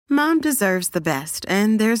Mom deserves the best,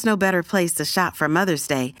 and there's no better place to shop for Mother's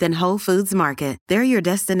Day than Whole Foods Market. They're your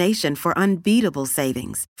destination for unbeatable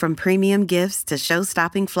savings, from premium gifts to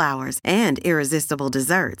show-stopping flowers and irresistible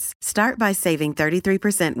desserts. Start by saving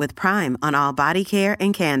 33% with Prime on all body care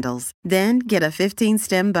and candles. Then get a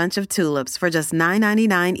 15-stem bunch of tulips for just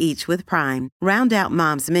 $9.99 each with Prime. Round out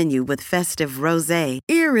Mom's menu with festive rosé,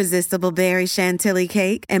 irresistible berry chantilly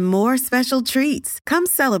cake, and more special treats. Come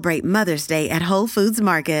celebrate Mother's Day at Whole Foods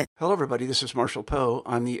Market. Hello, everybody. This is Marshall Poe.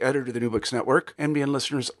 I'm the editor of the New Books Network. NBN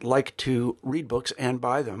listeners like to read books and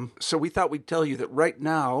buy them. So we thought we'd tell you that right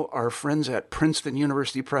now, our friends at Princeton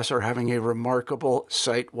University Press are having a remarkable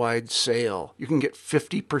site-wide sale. You can get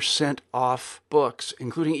 50% off books,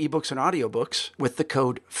 including ebooks and audiobooks, with the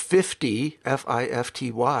code 50,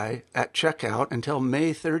 F-I-F-T-Y, at checkout until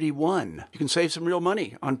May 31. You can save some real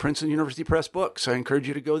money on Princeton University Press books. I encourage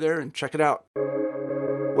you to go there and check it out.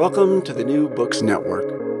 Welcome to the New Books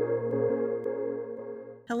Network.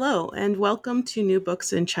 Hello, and welcome to New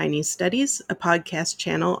Books in Chinese Studies, a podcast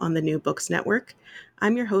channel on the New Books Network.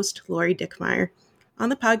 I'm your host, Lori Dickmeyer. On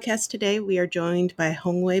the podcast today, we are joined by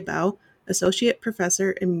Hongwei Bao, Associate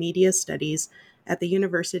Professor in Media Studies at the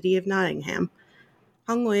University of Nottingham.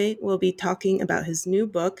 Hongwei will be talking about his new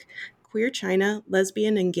book, Queer China,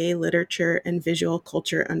 Lesbian and Gay Literature and Visual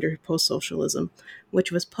Culture Under Post-Socialism,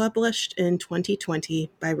 which was published in 2020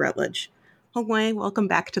 by Routledge. Hongwei, welcome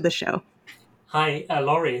back to the show. Hi,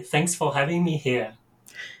 Lori. Thanks for having me here.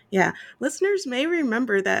 Yeah, listeners may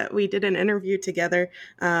remember that we did an interview together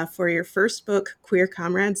for your first book, Queer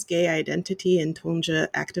Comrades, Gay Identity and Tongzhi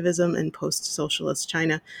Activism in Post-Socialist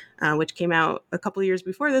China, which came out a couple years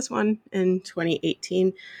before this one in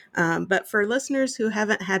 2018. But for listeners who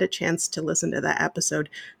haven't had a chance to listen to that episode,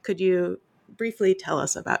 could you briefly tell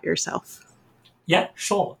us about yourself? Yeah,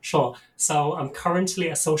 sure. So I'm currently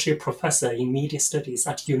Associate Professor in Media Studies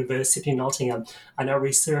at University of Nottingham, and I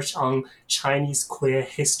research on Chinese queer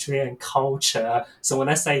history and culture. So when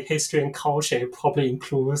I say history and culture, it probably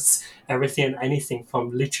includes everything and anything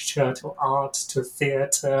from literature to art to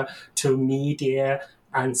theater to media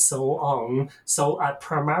and so on. So I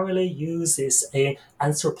primarily use an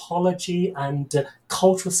anthropology and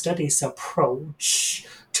cultural studies approach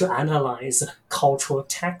to analyze cultural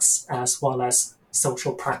texts as well as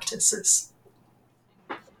social practices.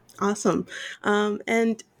 Awesome.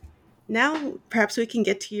 And now perhaps we can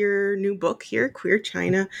get to your new book here, Queer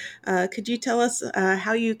China. Could you tell us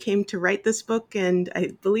how you came to write this book? And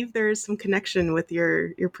I believe there is some connection with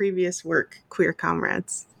your previous work, Queer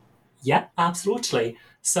Comrades. Yeah, absolutely.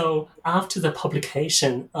 So after the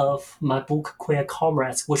publication of my book, Queer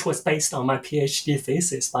Comrades, which was based on my PhD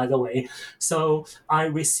thesis, by the way, so I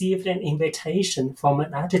received an invitation from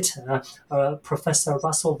an editor, Professor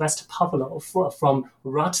Russell West-Pavlov from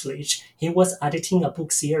Routledge. He was editing a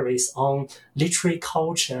book series on literary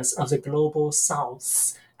cultures of the global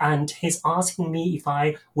South. And he's asking me if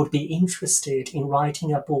I would be interested in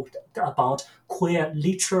writing a book about queer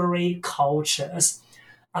literary cultures.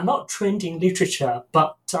 I'm not trained in literature,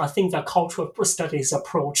 but I think the cultural studies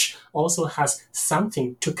approach also has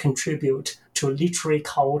something to contribute to literary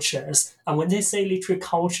cultures. And when they say literary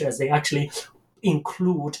cultures, they actually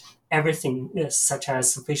include everything such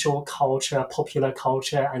as visual culture, popular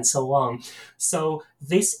culture, and so on. So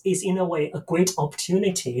this is in a way a great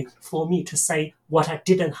opportunity for me to say what I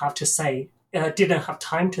didn't have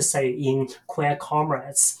time to say in Queer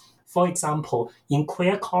Comrades. For example, in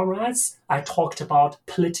Queer Comrades, I talked about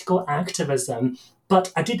political activism,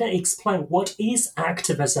 but I didn't explain what is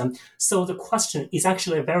activism. So the question is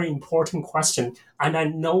actually a very important question. And I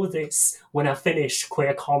know this when I finish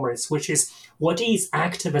Queer Comrades, which is, what is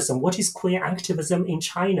activism? What is queer activism in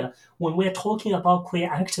China? When we're talking about queer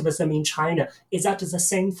activism in China, is that the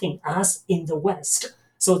same thing as in the West?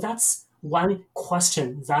 So that's one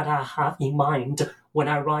question that I have in mind when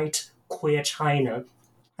I write Queer China.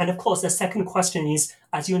 And of course, the second question is,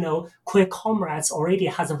 as you know, Queer Comrades already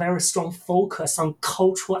has a very strong focus on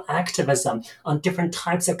cultural activism, on different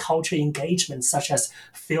types of cultural engagement, such as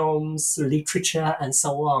films, literature, and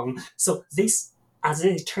so on. So this, as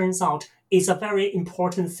it turns out, is a very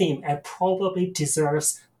important theme and probably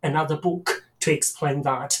deserves another book to explain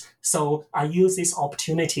that. So I use this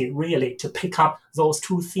opportunity really to pick up those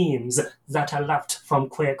two themes that I left from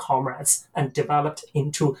Queer Comrades and developed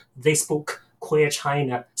into this book, Queer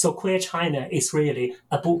China. So Queer China is really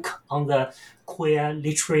a book on the queer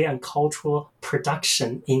literary and cultural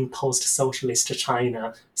production in post-socialist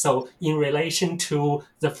China. So in relation to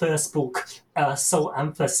the first book, so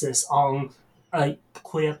emphasis on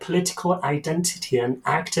queer political identity and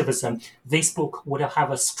activism, this book would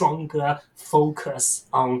have a stronger focus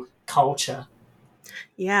on culture.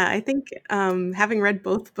 Yeah, I think having read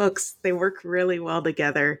both books, they work really well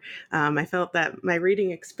together. I felt that my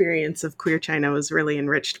reading experience of Queer China was really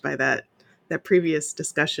enriched by that previous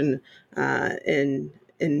discussion in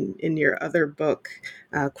your other book,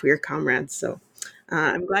 Queer Comrades. So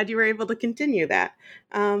I'm glad you were able to continue that.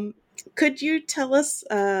 Could you tell us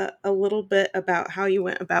a little bit about how you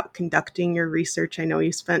went about conducting your research? I know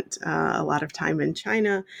you spent a lot of time in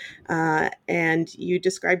China, and you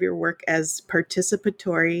describe your work as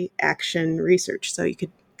participatory action research. So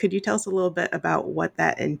could you tell us a little bit about what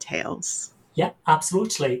that entails? Yeah,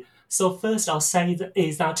 absolutely. So first I'll say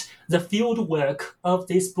is that the field work of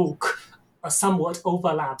this book somewhat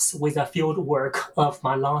overlaps with the field work of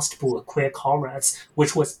my last book, Queer Comrades,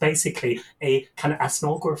 which was basically a kind of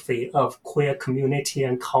ethnography of queer community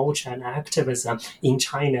and culture and activism in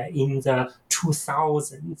China in the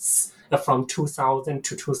 2000s, from 2000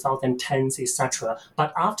 to 2010s, etc.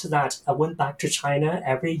 But after that, I went back to China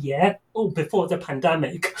every year, before the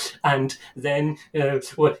pandemic, and then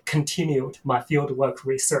continued my fieldwork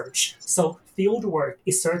research. So fieldwork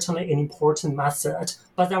is certainly an important method,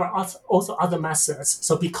 but there are also other methods.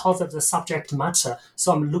 So because of the subject matter,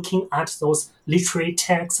 so I'm looking at those literary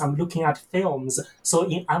texts, I'm looking at films. So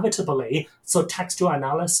inevitably, so textual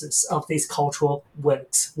analysis of these cultural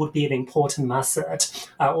works would be an important method.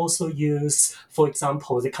 I also use, for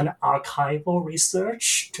example, the kind of archival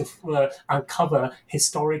research to uncover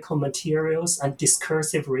historical materials and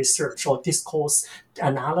discursive research or discourse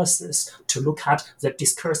analysis to look at the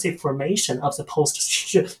discursive formation of the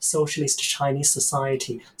post-socialist Chinese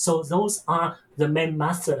society. So those are the main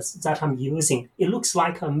methods that I'm using. It looks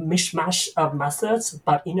like a mishmash of methods,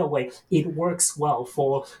 but in a way, it works well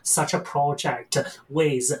for such a project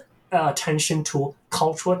with attention to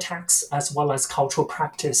cultural texts as well as cultural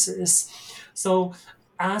practices. So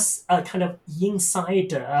as a kind of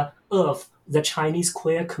insider of the Chinese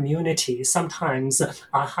queer community, sometimes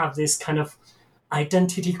I have this kind of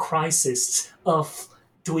identity crisis of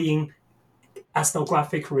doing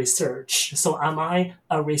ethnographic research. So am I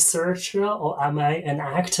a researcher or am I an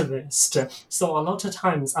activist? So a lot of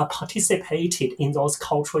times I participated in those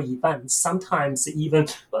cultural events, sometimes even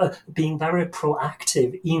being very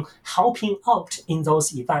proactive in helping out in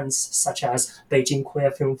those events, such as Beijing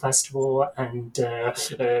Queer Film Festival and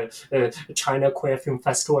China Queer Film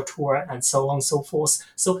Festival Tour and so on and so forth.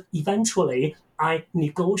 So eventually I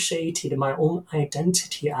negotiated my own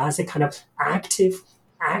identity as a kind of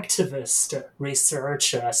activist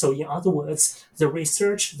researcher. So in other words, the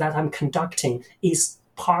research that I'm conducting is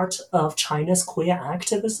part of China's queer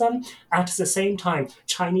activism. At the same time,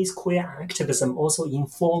 Chinese queer activism also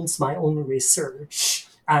informs my own research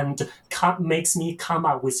and makes me come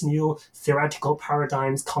up with new theoretical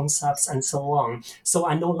paradigms, concepts, and so on. So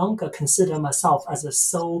I no longer consider myself as a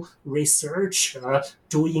sole researcher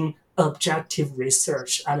doing objective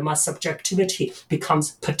research, and my subjectivity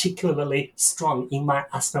becomes particularly strong in my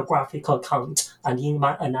ethnographic account and in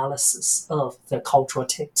my analysis of the cultural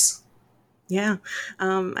texts. Yeah,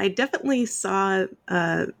 I definitely saw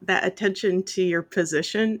that attention to your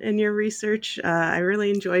position in your research. I really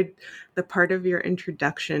enjoyed the part of your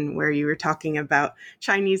introduction where you were talking about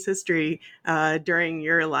Chinese history during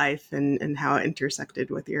your life and how it intersected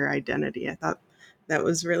with your identity. I thought that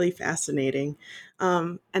was really fascinating.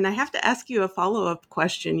 And I have to ask you a follow-up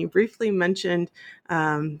question. You briefly mentioned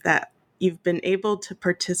that you've been able to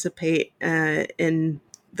participate in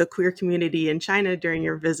the queer community in China during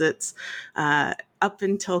your visits up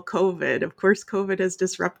until COVID. Of course, COVID has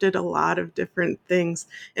disrupted a lot of different things.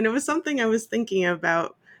 And it was something I was thinking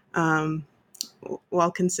about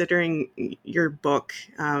while considering your book,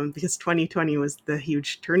 because 2020 was the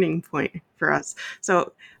huge turning point for us.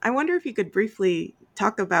 So I wonder if you could briefly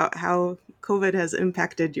talk about how COVID has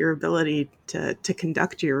impacted your ability to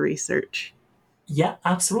conduct your research. Yeah,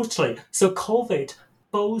 absolutely. So COVID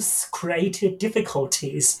both created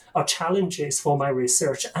difficulties or challenges for my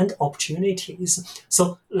research and opportunities.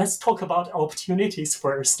 So let's talk about opportunities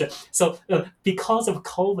first. So because of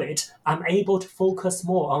COVID, I'm able to focus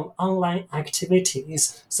more on online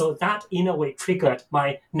activities. So that in a way triggered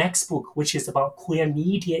my next book, which is about queer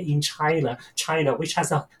media in China, which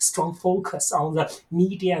has a strong focus on the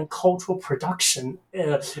media and cultural production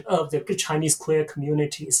of the Chinese queer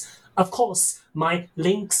communities. Of course, my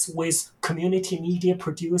links with community media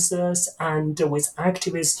producers and with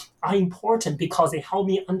activists are important because they help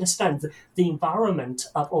me understand the environment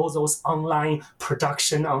of all those online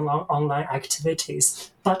production, online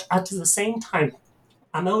activities. But at the same time,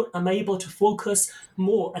 I'm able to focus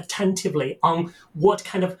more attentively on what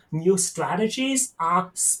kind of new strategies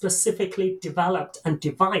are specifically developed and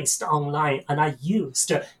devised online and are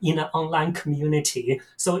used in an online community.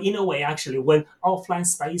 So in a way, actually, when offline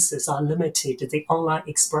spaces are limited, the online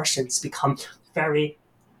expressions become very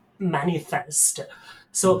manifest.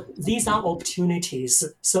 So these are opportunities.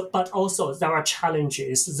 So, but also there are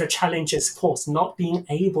challenges. The challenge is, of course, not being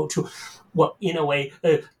able to, well, in a way,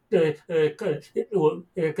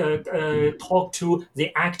 talk to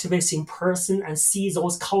the activists in person and see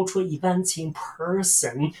those cultural events in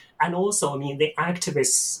person. And also, I mean, the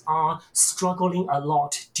activists are struggling a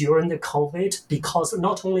lot during the COVID because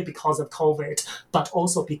not only because of COVID, but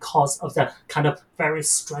also because of the kind of very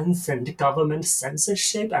strengthened government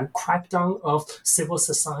censorship and crackdown of civil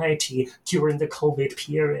society during the COVID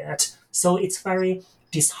period. So it's very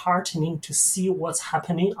disheartening to see what's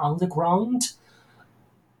happening on the ground.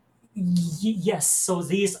 Yes, so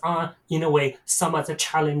these are, in a way, some of the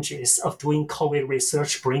challenges of doing COVID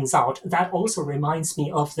research brings out. That also reminds me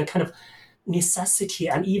of the kind of necessity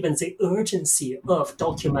and even the urgency of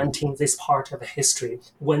documenting this part of history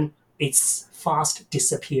when it's fast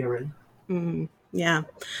disappearing. Yeah,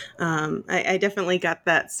 I definitely got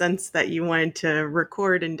that sense that you wanted to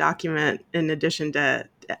record and document in addition to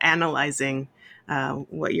analyzing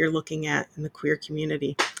what you're looking at in the queer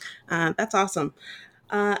community. That's awesome.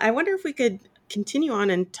 I wonder if we could continue on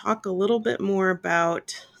and talk a little bit more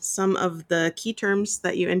about some of the key terms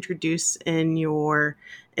that you introduce in your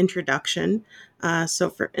introduction. So,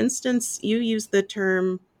 for instance, you use the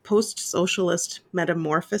term post-socialist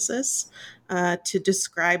metamorphosis to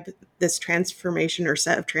describe this transformation or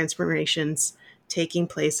set of transformations taking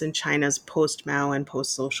place in China's post-Mao and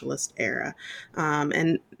post-socialist era.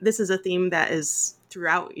 And this is a theme that is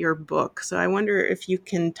throughout your book. So I wonder if you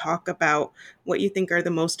can talk about what you think are the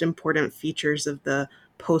most important features of the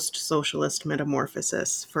post-socialist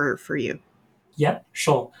metamorphosis for you. Yeah,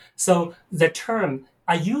 sure. So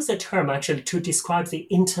I use the term actually to describe the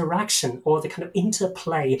interaction or the kind of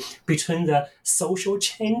interplay between the social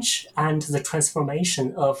change and the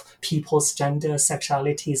transformation of people's gender,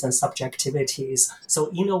 sexualities, and subjectivities. So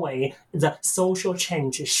in a way, the social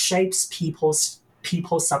change shapes people's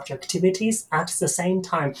subjectivities. At the same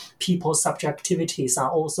time, people's subjectivities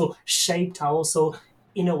are also shaped, are also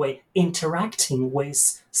in a way interacting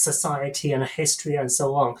with society and history and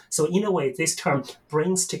so on. So in a way, this term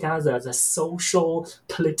brings together the social,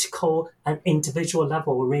 political, and individual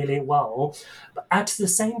level really well. But at the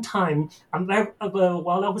same time,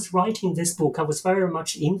 while I was writing this book, I was very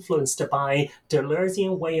much influenced by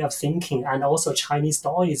Deleuzean way of thinking and also Chinese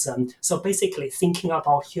Daoism. So basically thinking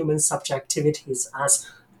about human subjectivities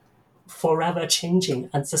as forever changing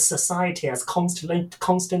and the society as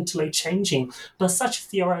constantly changing. But such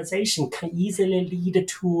theorization can easily lead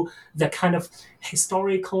to the kind of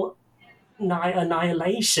historical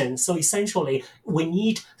annihilation. So essentially, we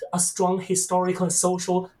need a strong historical and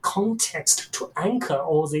social context to anchor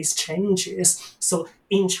all these changes. So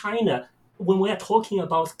in China, when we are talking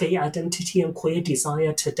about gay identity and queer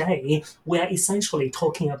desire today, we are essentially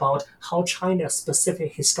talking about how China's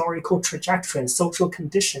specific historical trajectory and social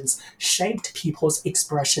conditions shaped people's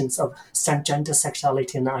expressions of gender,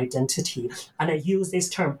 sexuality, and identity. And I use this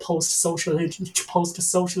term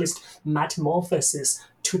post-socialist metamorphosis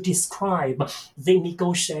to describe the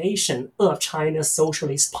negotiation of China's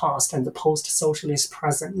socialist past and the post-socialist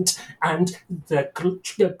present, and the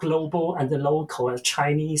global and the local,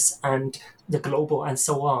 Chinese and the global and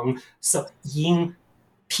so on. So in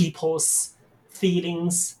people's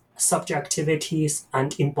feelings, subjectivities,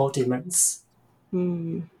 and embodiments.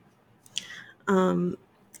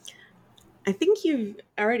 I think you've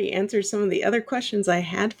already answered some of the other questions I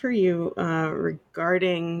had for you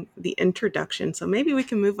regarding the introduction. So maybe we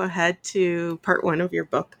can move ahead to part one of your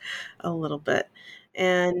book a little bit.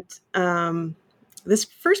 And this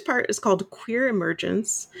first part is called Queer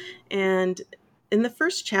Emergence. And in the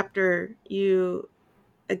first chapter, you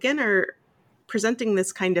again are presenting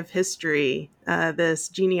this kind of history, this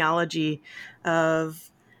genealogy of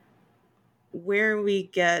where we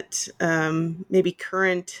get maybe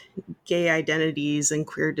current gay identities and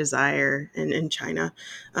queer desire in China,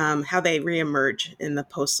 how they reemerge in the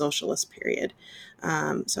post-socialist period.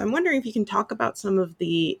 So I'm wondering if you can talk about some of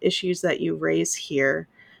the issues that you raise here.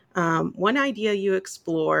 One idea you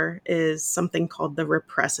explore is something called the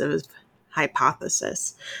repressive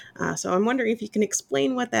hypothesis. So I'm wondering if you can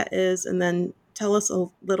explain what that is and then tell us a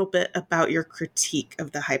little bit about your critique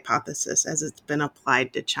of the hypothesis as it's been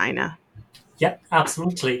applied to China. Yeah,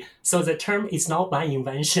 absolutely. So the term is not my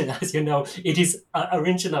invention, as you know. It is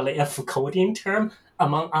originally a Foucauldian term,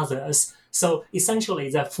 among others. So essentially,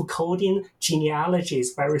 the Foucauldian genealogy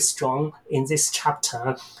is very strong in this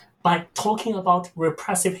chapter. By talking about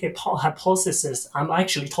repressive hypothesis, I'm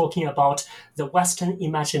actually talking about the Western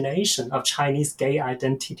imagination of Chinese gay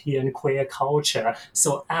identity and queer culture,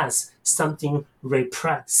 so as something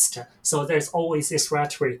repressed. So there's always this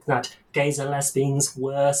rhetoric that gays and lesbians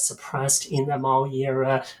were suppressed in the Mao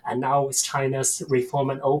era, and now with China's reform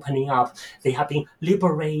and opening up, they have been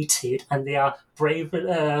liberated, and they are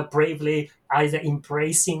bravely either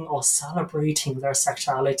embracing or celebrating their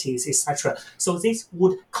sexualities, etc. So this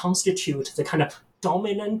would constitute the kind of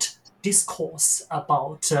dominant discourse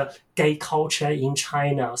about gay culture in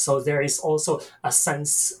China. So there is also a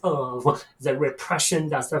sense of the repression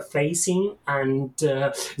that they're facing, and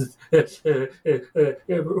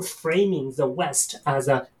framing the West as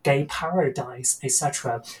a gay paradise,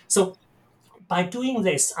 etc. So by doing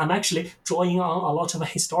this, I'm actually drawing on a lot of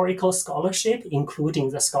historical scholarship, including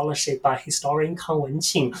the scholarship by historian Kang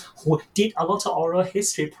Wenqing, who did a lot of oral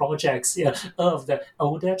history projects of the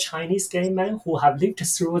older Chinese gay men who have lived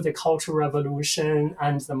through the Cultural Revolution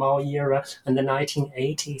and the Mao era and the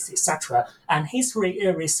 1980s, etc. And his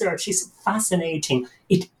research is fascinating.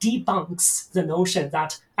 It debunks the notion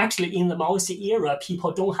that actually in the Maoist era,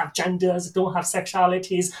 people don't have genders, don't have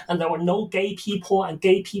sexualities, and there were no gay people, and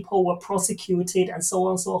gay people were prosecuted, and so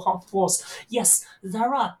on and so forth. Yes,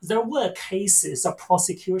 there were cases of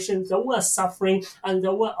prosecution, there were suffering, and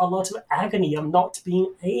there were a lot of agony of not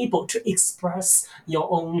being able to express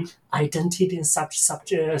your own identity and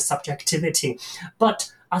subjectivity.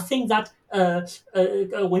 But I think that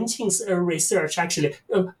Wenqing's research actually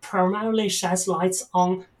primarily sheds lights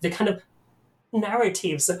on the kind of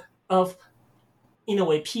narratives of, in a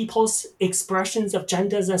way, people's expressions of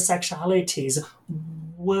genders and sexualities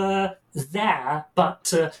were there,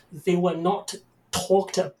 but they were not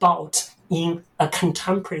talked about in a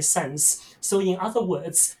contemporary sense. So in other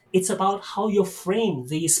words, it's about how you frame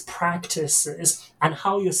these practices and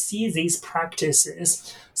how you see these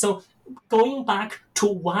practices. So going back to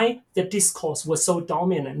why the discourse was so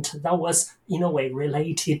dominant, that was in a way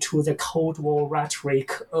related to the Cold War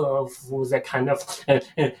rhetoric of the kind of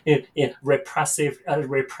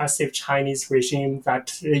repressive Chinese regime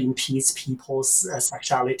that impedes people's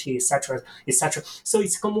sexuality, etc., etc. So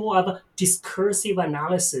it's more of a discursive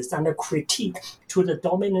analysis and a critique to the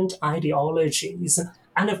dominant ideologies.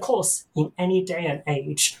 And of course, in any day and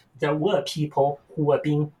age, there were people who were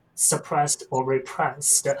being suppressed or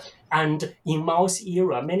repressed. And in Mao's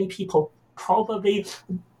era, many people probably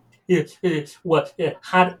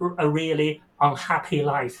had a really unhappy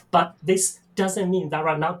life. But this doesn't mean there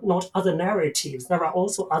are not other narratives. There are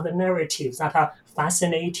also other narratives that are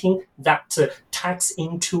fascinating, that taps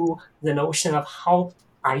into the notion of how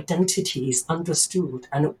identity is understood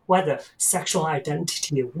and whether sexual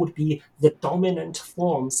identity would be the dominant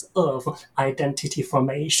forms of identity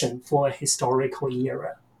formation for a historical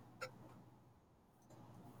era.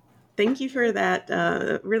 Thank you for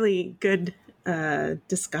that really good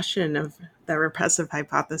discussion of the repressive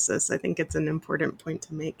hypothesis. I think it's an important point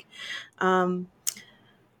to make.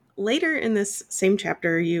 Later in this same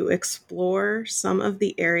chapter, you explore some of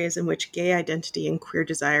the areas in which gay identity and queer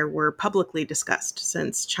desire were publicly discussed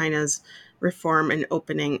since China's reform and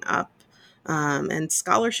opening up. And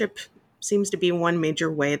scholarship seems to be one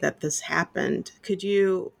major way that this happened. Could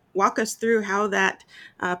you walk us through how that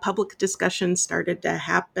public discussion started to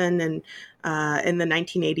happen and in the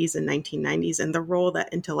 1980s and 1990s and the role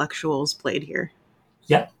that intellectuals played here?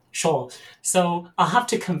 Yeah, sure. So I have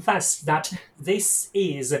to confess that this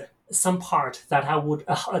is some part that I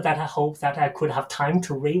hope that I could have time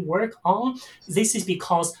to rework on. This is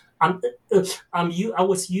because I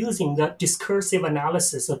was using the discursive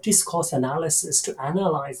analysis or discourse analysis to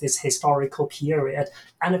analyze this historical period.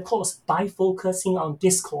 And of course, by focusing on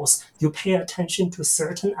discourse, you pay attention to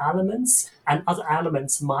certain elements, and other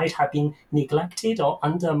elements might have been neglected or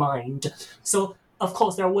undermined. So of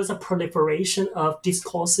course, there was a proliferation of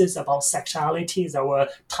discourses about sexuality. There were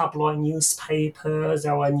tabloid newspapers,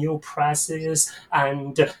 there were new presses,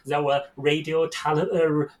 and there were radio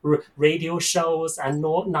shows and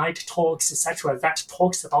night talks, etc., that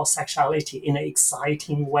talks about sexuality in an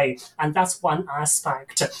exciting way. And that's one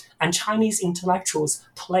aspect. And Chinese intellectuals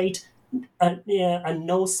played a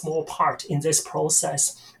no small part in this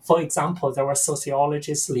process. For example, there were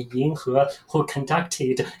sociologists Li Yinghe who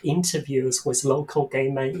conducted interviews with local gay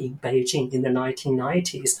men in Beijing in the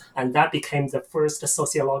 1990s, and that became the first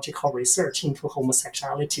sociological research into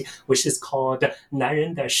homosexuality, which is called 男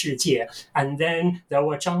人的世界. And then there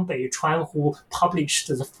were Zhang Beichuan, who published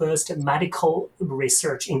the first medical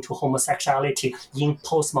research into homosexuality in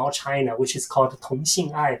post-Mao China, which is called 同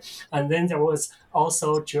性爱. And then there was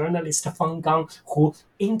also journalist Fang Gang, who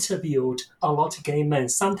interviewed a lot of gay men,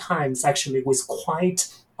 sometimes actually with quite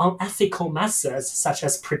unethical methods, such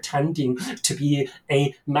as pretending to be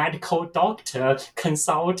a medical doctor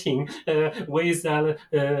consulting with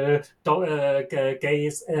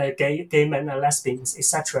gay men and lesbians,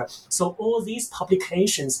 etc. So all these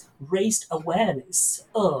publications raised awareness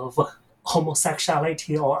of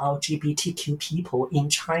homosexuality or LGBTQ people in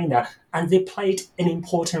China, and they played an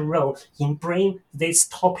important role in bringing this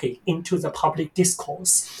topic into the public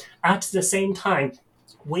discourse. At the same time,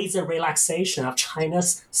 with the relaxation of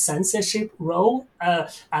China's censorship role,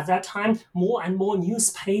 at that time, more and more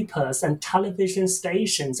newspapers and television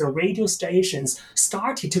stations and radio stations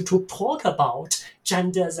started to talk about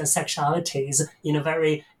genders and sexualities in a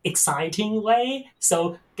very exciting way.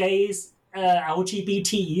 So gays,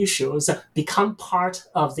 LGBT issues become part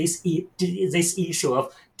of this issue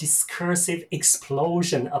of discursive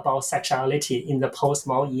explosion about sexuality in the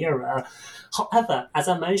post-Mao era. However, as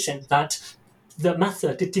I mentioned, that the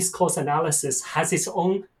method, the discourse analysis, has its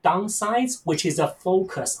own downsides, which is a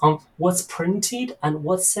focus on what's printed and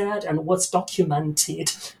what's said and what's documented.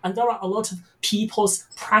 And there are a lot of people's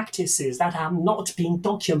practices that have not been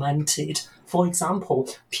documented. For example,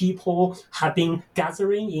 people have been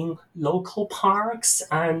gathering in local parks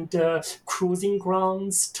and cruising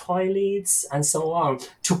grounds, toilets, and so on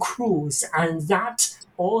to cruise. And that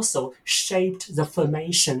also shaped the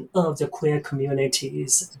formation of the queer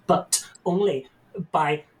communities, but only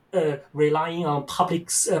by relying on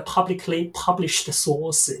publicly published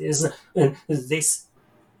sources. This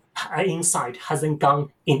insight hasn't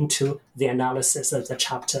gone into the analysis of the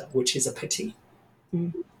chapter, which is a pity.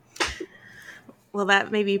 Well,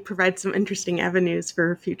 that maybe provides some interesting avenues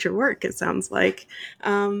for future work, it sounds like.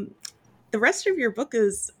 The rest of your book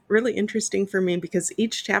is really interesting for me because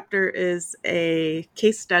each chapter is a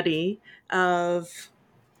case study of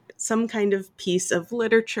some kind of piece of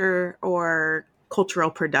literature or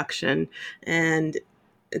cultural production. And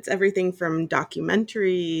it's everything from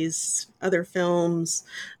documentaries, other films,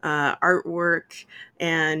 artwork,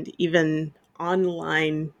 and even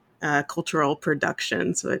online cultural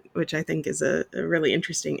productions, which I think is a really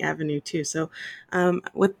interesting avenue too. So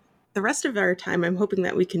with the rest of our time, I'm hoping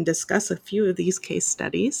that we can discuss a few of these case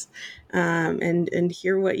studies and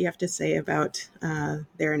hear what you have to say about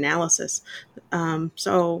their analysis.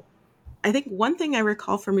 So I think one thing I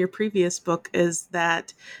recall from your previous book is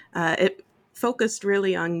that it focused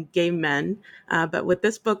really on gay men, but with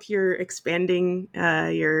this book, you're expanding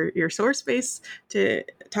your source base to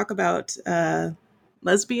talk about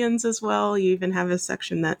lesbians as well. You even have a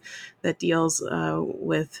section that deals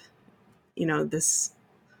with, this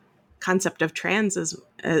concept of trans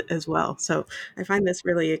as well. So I find this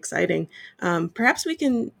really exciting. Perhaps we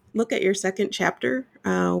can look at your second chapter,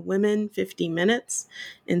 Women 50 Minutes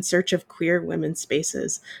in Search of Queer Women's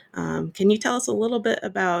Spaces. Can you tell us a little bit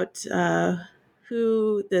about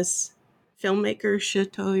who this filmmaker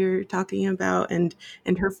Shito you're talking about and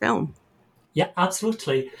her film? Yeah,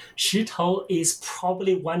 absolutely. Shito is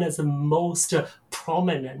probably one of the most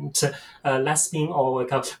prominent lesbian or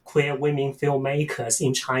queer women filmmakers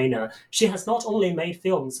in China. She has not only made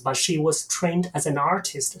films, but she was trained as an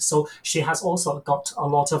artist. So she has also got a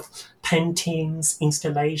lot of paintings,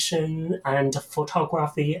 installation, and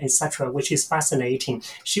photography, etc., which is fascinating.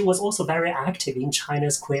 She was also very active in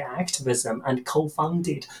China's queer activism and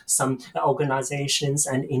co-founded some organizations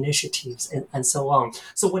and initiatives and so on.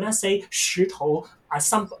 So when I say Shito,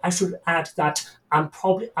 I should add that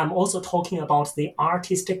I'm also talking about the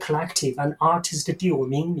artist collective and artist duo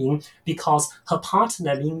Mingming, because her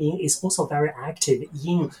partner Mingming is also very active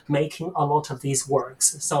in making a lot of these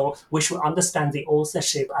works. So we should understand the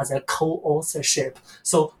authorship as a co-authorship.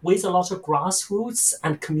 So with a lot of grassroots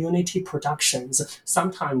and community productions,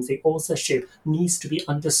 sometimes the authorship needs to be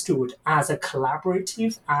understood as a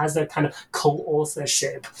collaborative, as a kind of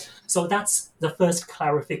co-authorship. So that's the first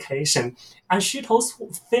clarification. And Shito's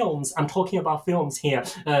films, I'm talking about films here,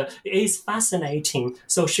 is fascinating.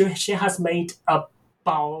 So she has made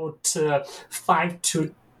about 5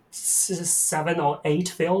 to 7 or 8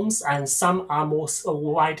 films, and some are more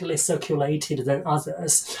widely circulated than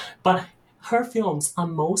others. But her films are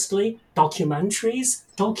mostly documentaries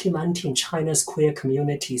documenting China's queer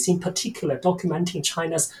communities, in particular documenting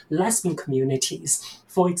China's lesbian communities.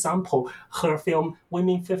 For example, her film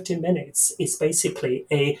Women 50 Minutes is basically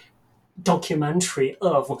a documentary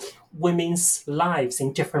of women's lives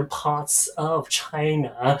in different parts of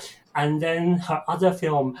China. And then her other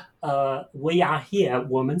film, We Are Here,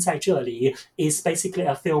 我们在这里, is basically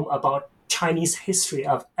a film about China's history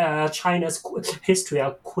of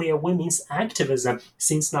queer women's activism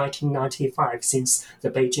since 1995, since the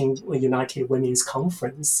Beijing United Women's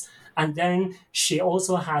Conference. And then she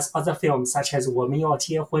also has other films such as 我们要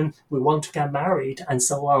结婚, We Want to Get Married, and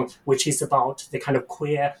so on, which is about the kind of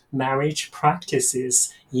queer marriage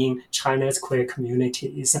practices in China's queer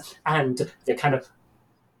communities and the kind of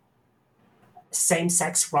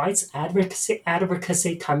same-sex rights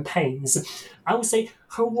advocacy campaigns. I would say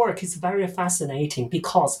her work is very fascinating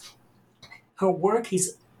because her work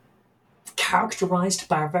is characterized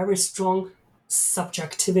by a very strong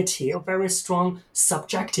subjectivity, a very strong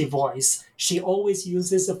subjective voice. She always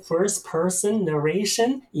uses a first-person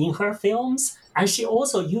narration in her films, and she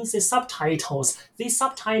also uses subtitles. These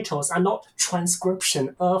subtitles are not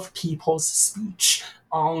transcription of people's speech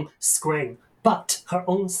on screen, but her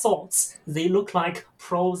own thoughts. They look like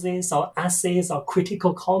proses or essays or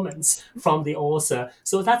critical comments from the author.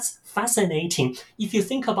 So that's fascinating. If you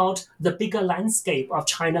think about the bigger landscape of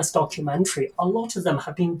China's documentary, a lot of them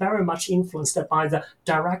have been very much influenced by the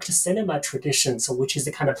direct cinema tradition, so which is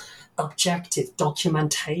a kind of objective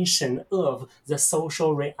documentation of the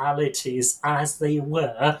social realities as they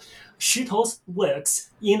were. Xu Tou's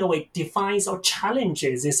works, in a way, defines or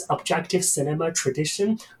challenges this objective cinema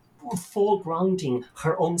tradition, foregrounding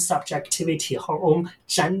her own subjectivity, her own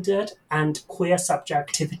gendered and queer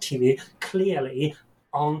subjectivity clearly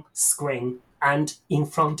on screen and in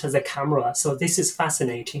front of the camera. So this is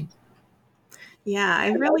fascinating. Yeah,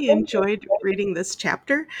 I really enjoyed reading this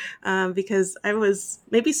chapter because I was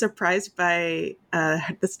maybe surprised by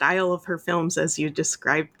the style of her films as you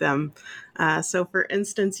described them. So, for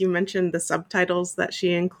instance, you mentioned the subtitles that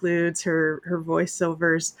she includes, her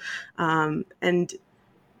voiceovers, and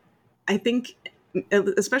I think,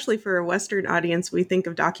 especially for a Western audience, we think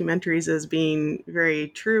of documentaries as being very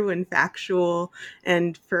true and factual.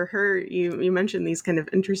 And for her, you mentioned these kind of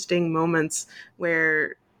interesting moments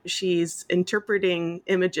where she's interpreting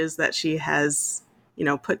images that she has,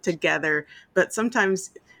 put together. But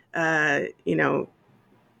sometimes, you're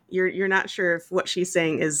not sure if what she's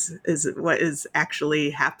saying is what is actually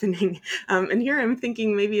happening. And here I'm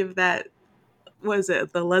thinking maybe of that. Was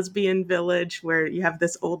it the Lesbian Village, where you have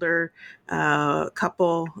this older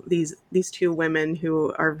couple, these two women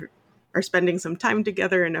who are spending some time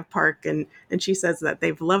together in a park, and she says that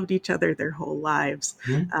they've loved each other their whole lives.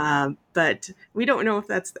 Mm-hmm. But we don't know if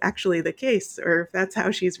that's actually the case or if that's how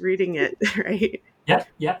she's reading it, right?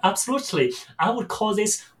 Yeah, absolutely. I would call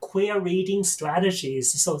this queer reading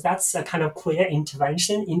strategies. So that's a kind of queer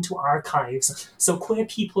intervention into archives. So queer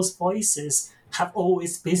people's voices have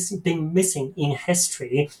always been missing in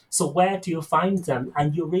history. So where do you find them?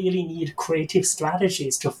 And you really need creative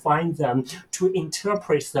strategies to find them, to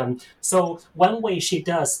interpret them. So one way she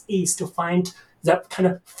does is to find the kind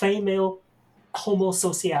of female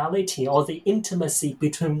homosociality or the intimacy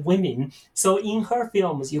between women. So in her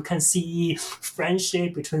films, you can see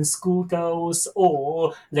friendship between schoolgirls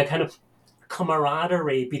or the kind of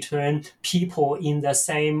camaraderie between people in the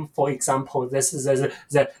same, for example, this is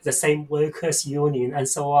the same workers' union and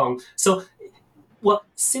so on. So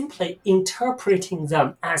simply interpreting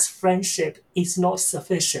them as friendship is not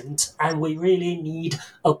sufficient, and we really need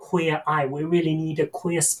a queer eye, we really need a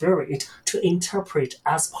queer spirit to interpret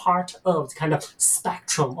as part of the kind of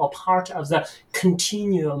spectrum or part of the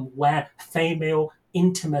continuum where female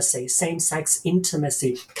intimacy, same-sex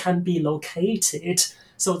intimacy can be located.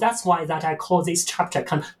 So that's why that I call this chapter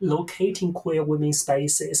kind of locating queer women's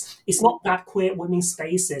spaces. It's not that queer women's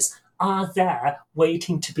spaces are there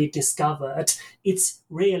waiting to be discovered. It's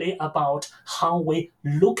really about how we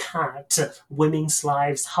look at women's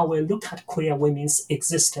lives, how we look at queer women's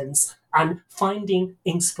existence, and finding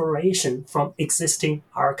inspiration from existing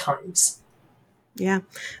archives. Yeah,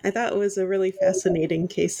 I thought it was a really fascinating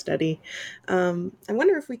case study. I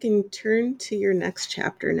wonder if we can turn to your next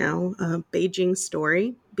chapter now, Beijing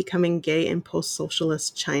Story, Becoming Gay in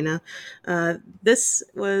Post-Socialist China. This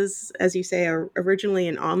was, as you say, originally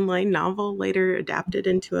an online novel, later adapted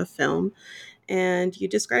into a film. And you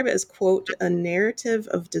describe it as, quote, a narrative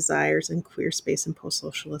of desires in queer space in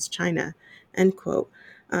post-socialist China, end quote.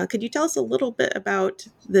 Could you tell us a little bit about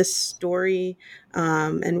this story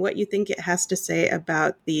and what you think it has to say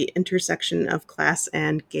about the intersection of class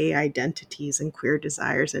and gay identities and queer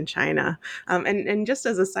desires in China? And just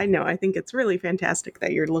as a side note, I think it's really fantastic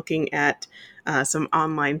that you're looking at some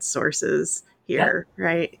online sources Yeah. here,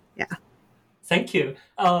 right? Yeah. Thank you.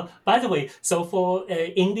 By the way, so for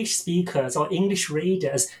English speakers or English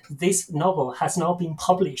readers, this novel has now been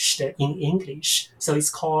published in English. So it's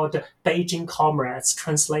called Beijing Comrades,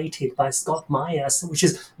 translated by Scott Myers, which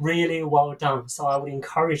is really well done. So I would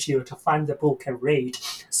encourage you to find the book and read.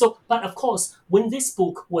 So, but of course, when this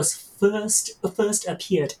book was first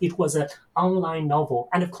appeared, it was an online novel.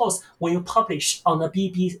 And of course, when you publish on a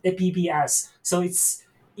BBS, so it's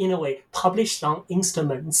in a way published on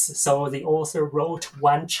instruments. So the author wrote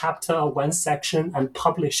one chapter, one section, and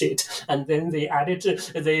published it, and then the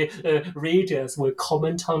readers will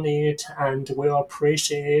comment on it and will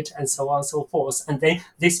appreciate, and so on and so forth. And then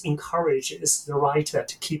this encourages the writer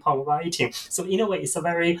to keep on writing. So in a way, it's a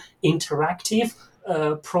very interactive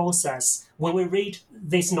process. When we read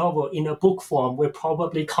this novel in a book form, we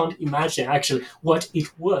probably can't imagine actually what it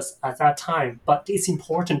was at that time. But it's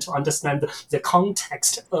important to understand the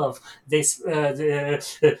context of this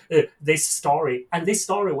this story. And this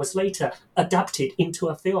story was later adapted into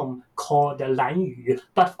a film called Lan Yu.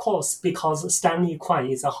 But of course, because Stanley Kwan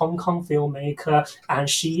is a Hong Kong filmmaker, and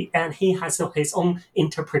he has his own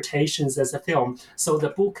interpretations as a film. So the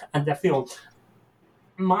book and the film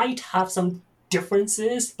might have some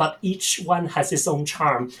differences, but each one has its own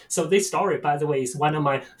charm. So this story, by the way, is one of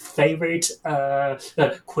my favorite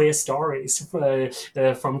queer stories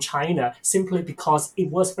from China, simply because it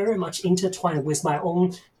was very much intertwined with my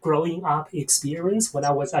own growing up experience when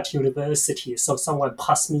I was at university. So someone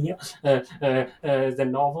passed me the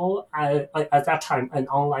novel at that time, an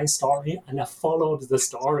online story, and I followed the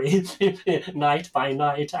story night by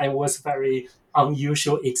night. I was very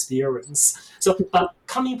unusual experience. So, but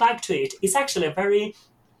coming back to it, it's actually a very,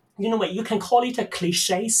 you can call it a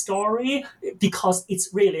cliche story because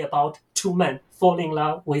it's really about two men falling in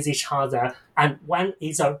love with each other. And one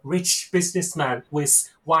is a rich businessman with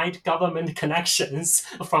wide government connections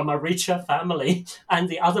from a richer family. And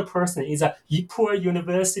the other person is a poor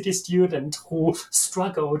university student who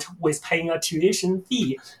struggled with paying a tuition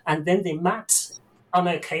fee. And then they met on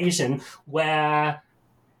an occasion where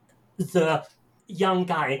the young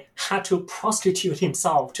guy had to prostitute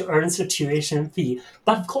himself to earn the tuition fee.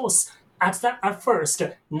 But of course, at first,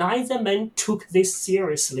 neither man took this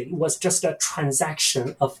seriously. It was just a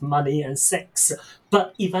transaction of money and sex.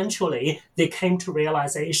 But eventually, they came to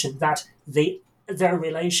realization that their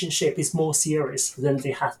relationship is more serious than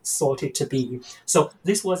they had thought it to be. So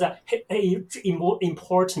this was a more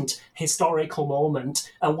important historical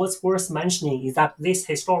moment. And what's worth mentioning is that this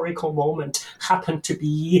historical moment happened to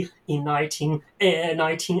be in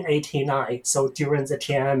 1989, so during the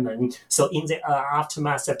Tiananmen, so in the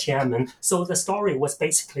aftermath of Tiananmen. So the story was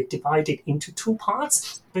basically divided into two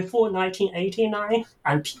parts. Before 1989,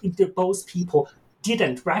 and both people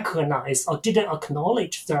didn't recognize or didn't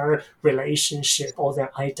acknowledge their relationship or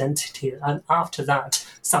their identity. And after that,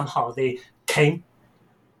 somehow they came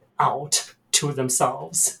out to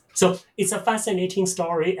themselves. So it's a fascinating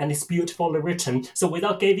story and it's beautifully written. So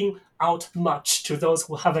without giving out much to those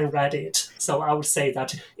who haven't read it, so I would say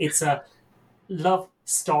that it's a love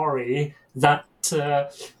story that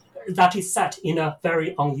is set in a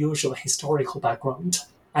very unusual historical background.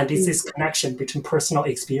 And it's this connection between personal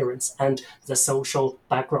experience and the social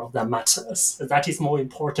background that matters. That is more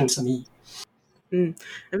important to me. I'm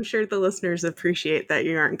sure the listeners appreciate that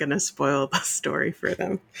you aren't going to spoil the story for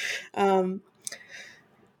them. I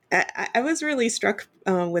was really struck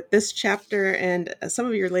with this chapter and some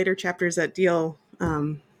of your later chapters that deal,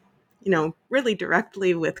 really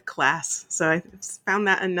directly with class. So I found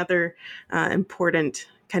that another important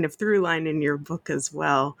kind of through line in your book as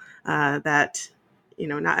well, that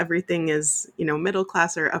not everything is, middle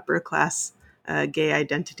class or upper class gay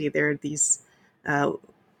identity. There are these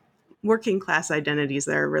working class identities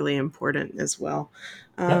that are really important as well.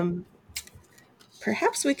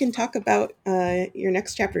 Perhaps we can talk about your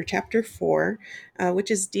next chapter, chapter 4, which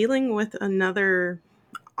is dealing with another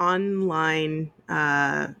online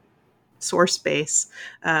source base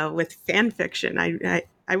with fan fiction.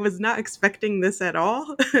 I was not expecting this at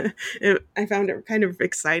all. I found it kind of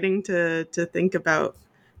exciting to think about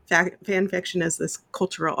fan fiction as this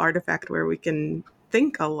cultural artifact where we can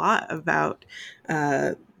think a lot about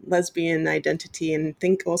lesbian identity and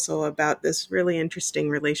think also about this really interesting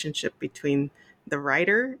relationship between the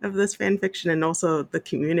writer of this fan fiction and also the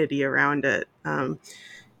community around it.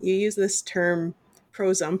 You use this term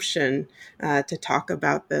presumption to talk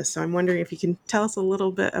about this. So I'm wondering if you can tell us a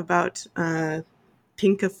little bit about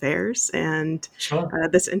Pink Affairs and Sure.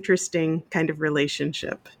 this interesting kind of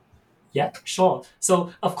relationship. Yeah, sure.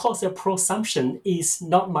 So, of course, the presumption is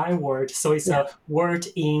not my word. So, it's a word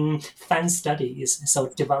in fan studies. So,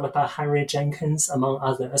 developer Henry Jenkins, among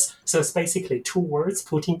others. So, it's basically two words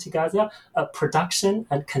putting together, production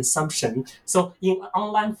and consumption. So, in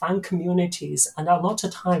online fan communities, and a lot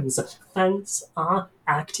of times, fans are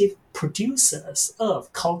active producers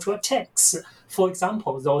of cultural texts. For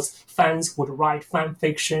example, those fans would write fan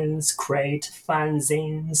fictions, create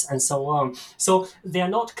fanzines, and so on. So they are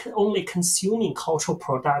not only consuming cultural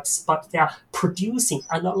products, but they are producing,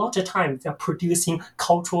 and a lot of times they're producing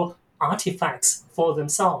cultural artifacts for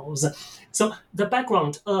themselves. So the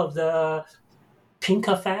background of the Pink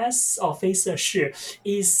Affairs or 绯色事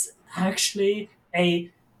is actually a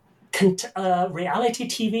reality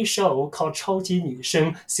TV show called 超级女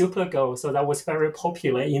生 Supergirl, so that was very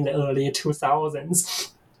popular in the early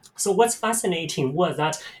 2000s. So what's fascinating was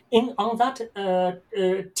that on that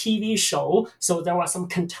TV show, so there were some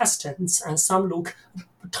contestants, and some look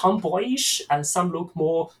tomboyish and some look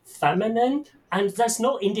more feminine. And there's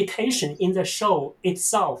no indication in the show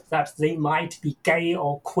itself that they might be gay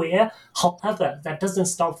or queer. However, that doesn't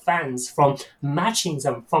stop fans from matching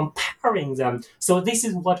them, from pairing them. So this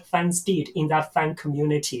is what fans did in that fan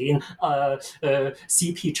community in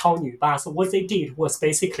CP 超女吧. So what they did was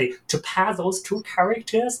basically to pair those two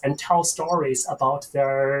characters and tell stories about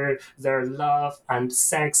their love and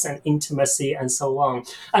sex and intimacy and so on.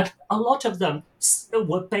 And a lot of them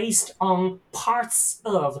were based on parts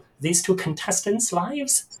of these two contestants'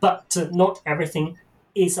 lives, but not everything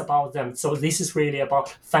is about them. So this is really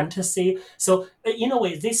about fantasy. So in a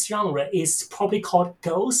way, this genre is probably called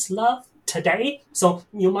girls' love today. So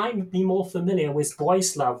you might be more familiar with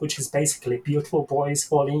boys' love, which is basically beautiful boys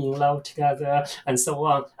falling in love together and so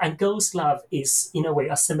on. And girls' love is, in a way,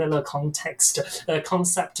 a similar concept,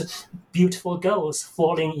 beautiful girls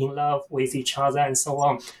falling in love with each other and so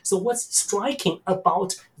on. So what's striking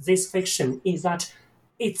about this fiction is that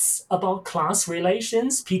it's about class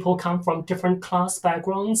relations. People come from different class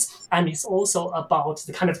backgrounds, and it's also about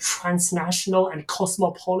the kind of transnational and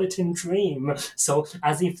cosmopolitan dream. So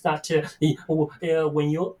as if that when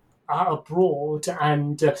you are abroad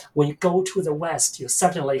and when you go to the West, you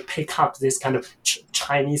suddenly pick up this kind of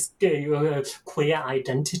Chinese queer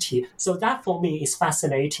identity. So that for me is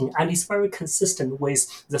fascinating, and it's very consistent with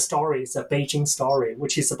the stories, the Beijing story,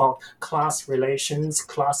 which is about class relations,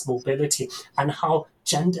 class mobility, and how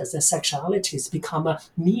genders and sexualities become a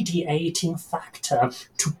mediating factor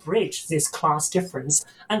to bridge this class difference.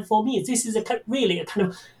 And for me, this is really a kind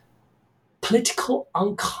of political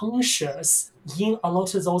unconscious in a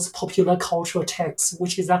lot of those popular cultural texts,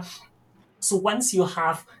 which is that so once you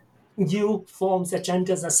have new forms of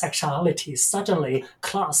genders and sexualities, suddenly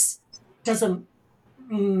class doesn't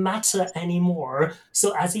matter anymore.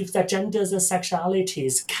 So as if the genders and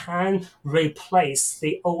sexualities can replace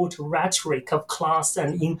the old rhetoric of class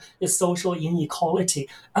and in the social inequality.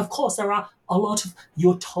 Of course, there are a lot of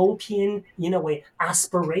utopian, in a way,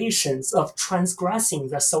 aspirations of transgressing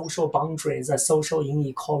the social boundaries and social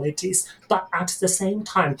inequalities. But at the same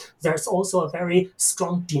time, there's also a very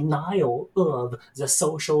strong denial of the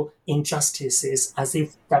social injustices, as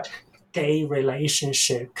if that gay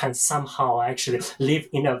relationship can somehow actually live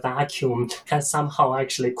in a vacuum, can somehow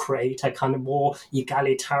actually create a kind of more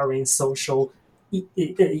egalitarian social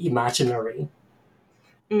imaginary.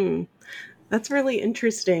 That's really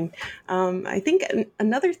interesting. I think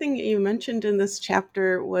another thing that you mentioned in this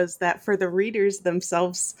chapter was that for the readers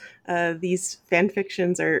themselves, these fan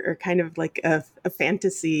fictions are kind of like a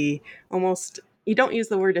fantasy, almost. You don't use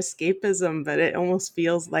the word escapism, but it almost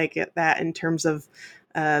feels like that in terms of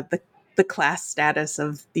the class status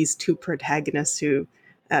of these two protagonists who,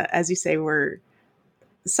 as you say, were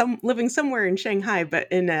living somewhere in Shanghai,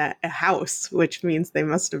 but in a house, which means they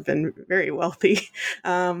must have been very wealthy.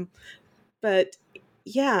 But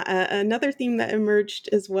yeah, another theme that emerged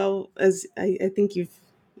as well as I think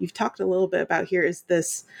you've talked a little bit about here is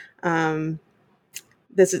this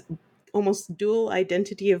this almost dual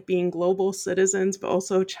identity of being global citizens, but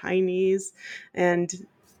also Chinese. And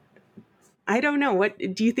I don't know, what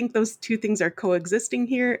do you think those two things are coexisting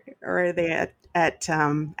here, or are they at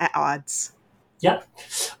odds? Yeah,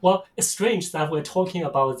 well, it's strange that we're talking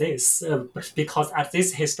about this because at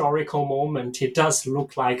this historical moment, it does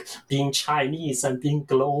look like being Chinese and being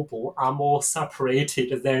global are more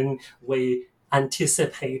separated than we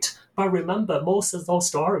anticipate. But remember, most of those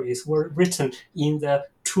stories were written in the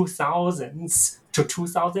 2000s. to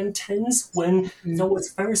 2010s, when there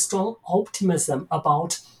was very strong optimism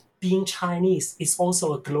about being Chinese is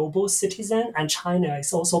also a global citizen, and China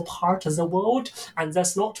is also part of the world, and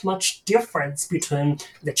there's not much difference between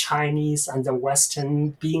the Chinese and the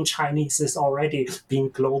Western. Being Chinese is already being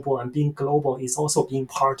global, and being global is also being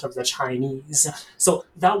part of the Chinese. So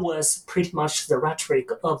that was pretty much the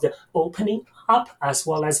rhetoric of the opening up, as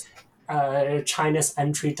well as China's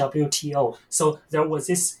entry WTO. So there was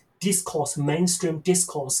this discourse, mainstream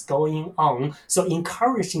discourse going on, so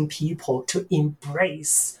encouraging people to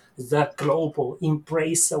embrace the global,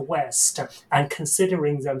 embrace the West, and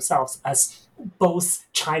considering themselves as both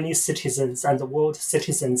Chinese citizens and the world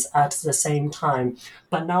citizens at the same time.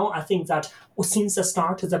 But now I think that since the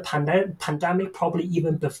start of the pandemic, probably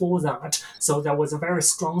even before that, so there was a very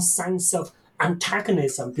strong sense of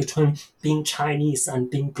antagonism between being Chinese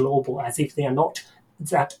and being global, as if they are not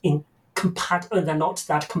that they're not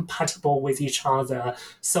that compatible with each other.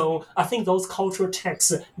 So I think those cultural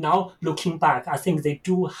texts, now looking back, I think they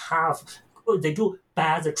do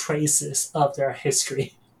bear the traces of their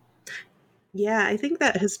history. Yeah, I think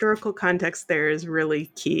that historical context there is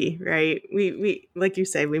really key, right? We like you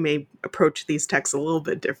say, we may approach these texts a little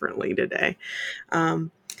bit differently today.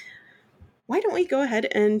 Why don't we go ahead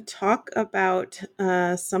and talk about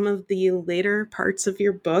some of the later parts of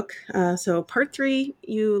your book? So part 3,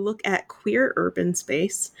 you look at queer urban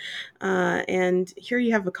space. And here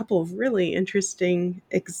you have a couple of really interesting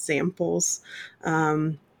examples.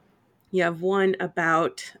 You have one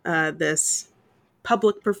about this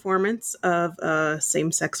public performance of a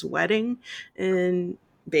same-sex wedding in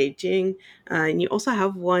Beijing. And you also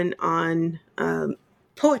have one on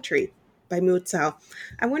poetry by Mu Cao.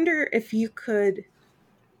 I wonder if you could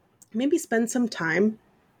maybe spend some time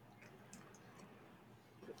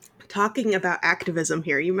talking about activism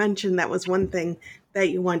here. You mentioned that was one thing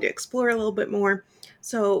that you wanted to explore a little bit more.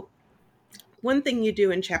 So one thing you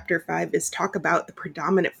do in chapter 5 is talk about the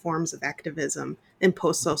predominant forms of activism in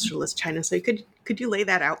post-socialist China. So could you lay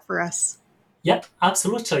that out for us? Yep,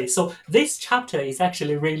 absolutely. So this chapter is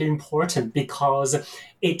actually really important because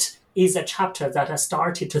it is a chapter that I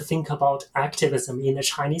started to think about activism in the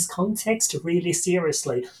Chinese context really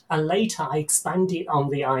seriously. And later I expanded on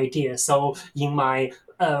the idea. So in my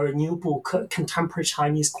new book, Contemporary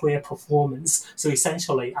Chinese Queer Performance. So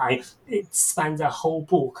essentially, I spent the whole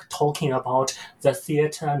book talking about the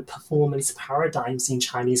theater and performance paradigms in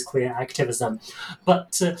Chinese queer activism.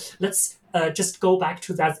 But let's just go back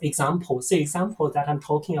to that example. The example that I'm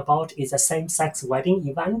talking about is a same-sex wedding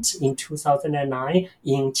event in 2009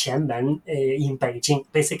 in Qianmen in Beijing,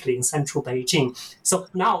 basically in central Beijing. So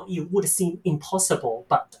now it would seem impossible,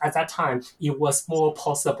 but at that time it was more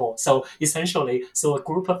possible. So essentially, a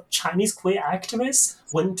group of Chinese queer activists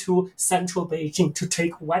went to central Beijing to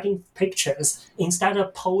take wedding pictures. Instead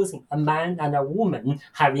of posing a man and a woman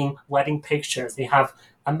having wedding pictures, they have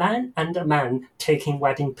a man and a man taking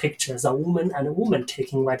wedding pictures, a woman and a woman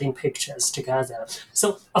taking wedding pictures together.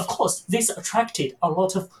 So, of course, this attracted a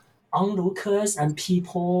lot of onlookers, and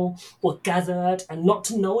people were gathered and not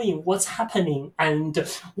knowing what's happening. And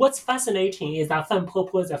what's fascinating is that Fan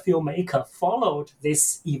Pepe, the filmmaker, followed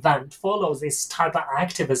this event, followed this type of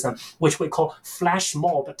activism, which we call flash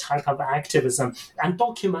mob type of activism, and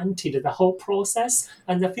documented the whole process.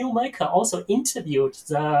 And the filmmaker also interviewed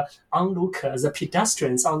the onlookers, the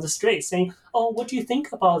pedestrians on the street, saying, "Oh, what do you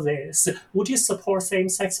think about this? Would you support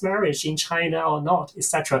same-sex marriage in China or not?"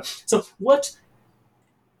 etc. So what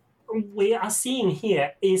we are seeing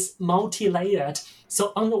here is multi-layered.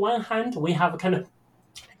 So on the one hand, we have a kind of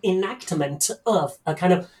enactment of a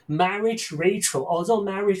kind of marriage ritual, although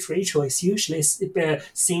marriage ritual is usually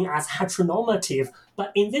seen as heteronormative,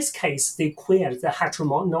 but in this case, they queer the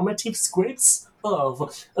heteronormative scripts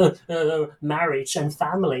of marriage and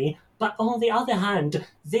family. But on the other hand,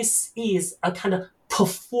 this is a kind of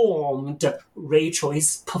performed ritual,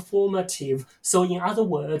 it's performative. So in other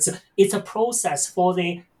words, it's a process for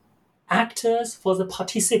the actors, for the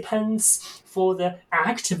participants, for the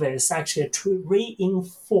activists actually to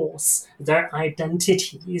reinforce their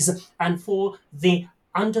identities, and for the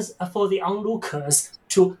onlookers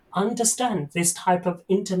to understand this type of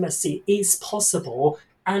intimacy is possible.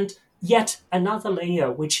 And yet another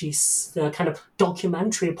layer, which is the kind of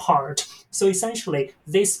documentary part. So essentially,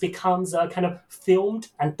 this becomes a kind of filmed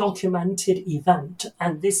and documented event.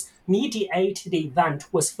 And this mediated event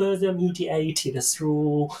was further mediated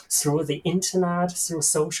through the internet, through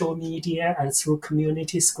social media, and through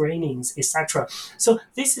community screenings, etc. So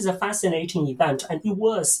this is a fascinating event, and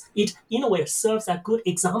it in a way serves a good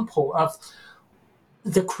example of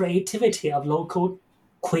the creativity of local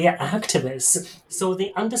queer activists. So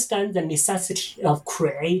they understand the necessity of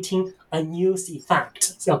creating a news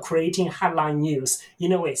effect, so creating headline news.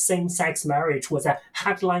 In a way, same-sex marriage was a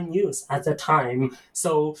headline news at the time.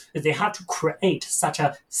 So they had to create such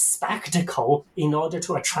a spectacle in order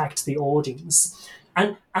to attract the audience.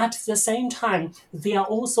 And at the same time, they are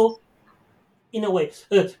also in a way,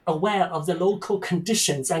 aware of the local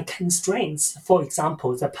conditions and constraints. For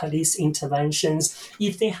example, the police interventions.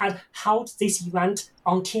 If they had held this event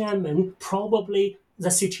on Tiananmen, probably the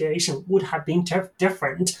situation would have been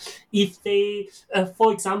different. If they,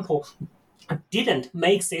 for example, didn't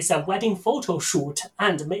make this a wedding photo shoot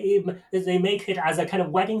and they make it as a kind of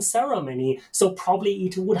wedding ceremony, so probably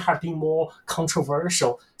it would have been more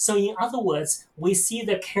controversial. So in other words, we see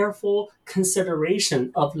the careful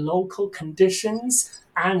consideration of local conditions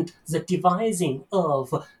and the devising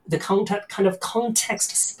of the kind of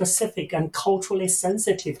context-specific and culturally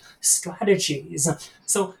sensitive strategies.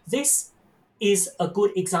 So this is a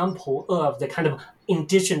good example of the kind of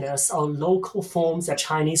indigenous or local forms of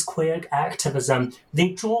Chinese queer activism. They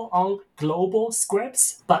draw on global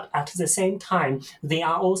scripts, but at the same time, they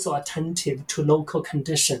are also attentive to local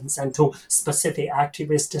conditions and to specific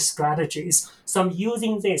activist strategies. So I'm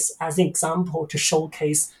using this as an example to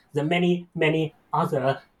showcase the many, many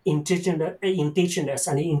other indigenous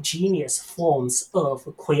and ingenious forms of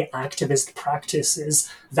queer activist practices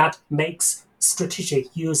that makes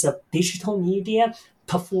strategic use of digital media,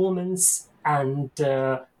 performance, and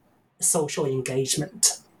social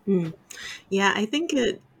engagement. Yeah, I think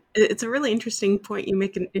it's a really interesting point you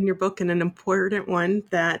make in your book, and an important one,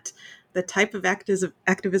 that the type of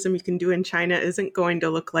activism you can do in China isn't going to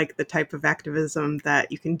look like the type of activism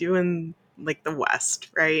that you can do in like the West,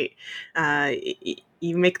 right?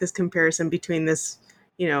 You make this comparison between this,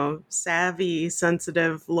 savvy,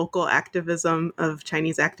 sensitive local activism of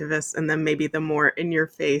Chinese activists, and then maybe the more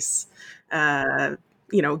in-your-face,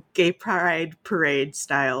 gay pride parade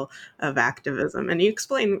style of activism. And you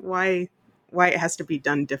explain why it has to be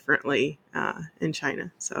done differently in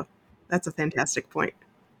China. So that's a fantastic point.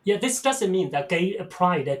 Yeah, this doesn't mean that gay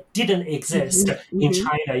pride didn't exist in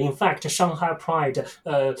China. In fact, Shanghai Pride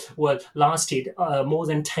lasted more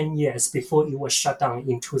than 10 years before it was shut down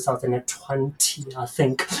in 2020, I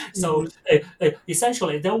think. So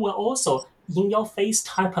essentially, there were also in-your-face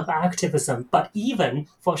type of activism. But even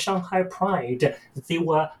for Shanghai Pride, they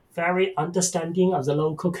were very understanding of the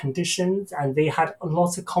local conditions, and they had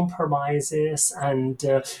lots of compromises and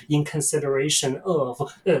in consideration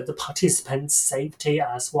of the participants' safety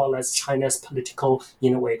as well as China's political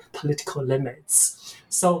limits.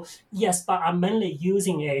 So yes, but I'm mainly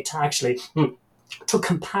using it actually to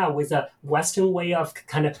compare with the Western way of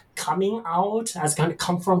kind of coming out as kind of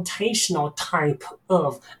confrontational type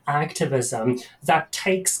of activism that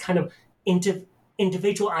takes kind of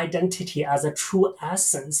individual identity as a true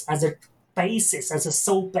essence, as a basis, as a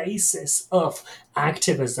sole basis of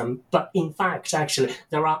activism. But in fact, actually,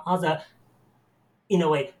 there are other, in a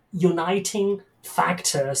way, uniting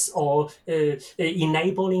factors or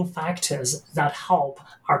enabling factors that help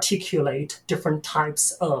articulate different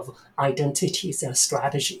types of identities and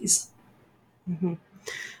strategies. Mm-hmm.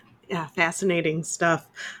 Yeah, fascinating stuff.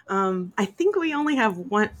 I think we only have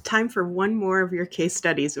time for one more of your case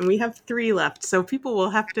studies, and we have 3 left. So people will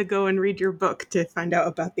have to go and read your book to find out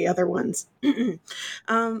about the other ones.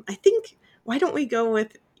 I think, why don't we go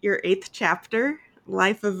with your 8th chapter,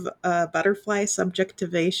 Life of a Butterfly,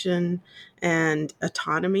 Subjectivation, and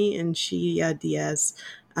Autonomy in Xia Diaz,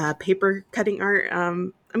 paper cutting art.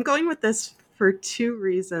 I'm going with this for 2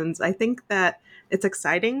 reasons. I think that it's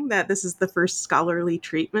exciting that this is the first scholarly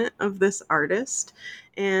treatment of this artist.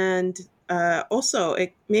 And also,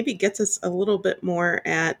 it maybe gets us a little bit more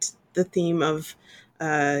at the theme of,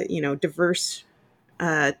 diverse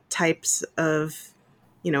types of,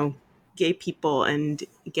 gay people and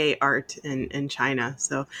gay art in China.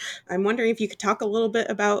 So I'm wondering if you could talk a little bit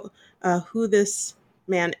about who this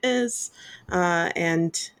man is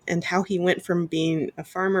and how he went from being a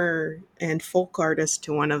farmer and folk artist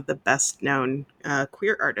to one of the best known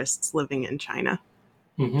queer artists living in China.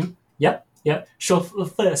 Mm-hmm. Yep. So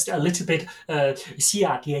first, a little bit,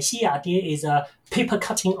 Xia Die. Xia Die is a paper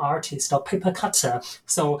cutting artist or paper cutter.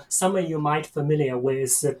 So some of you might familiar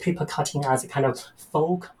with paper cutting as a kind of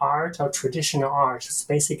folk art or traditional art. It's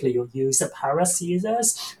basically, you use a pair of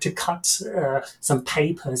scissors to cut some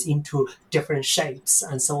papers into different shapes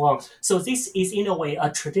and so on. So this is in a way a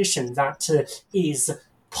tradition that is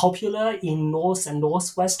popular in North and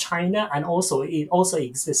Northwest China, and also it also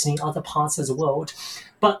exists in other parts of the world.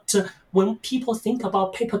 But when people think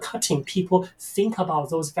about paper cutting, people think about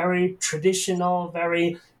those very traditional,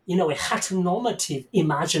 very heteronormative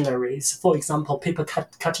imaginaries. For example, paper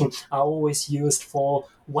cutting are always used for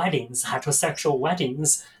weddings, heterosexual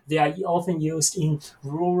weddings. They are often used in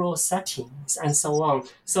rural settings and so on.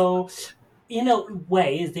 So in a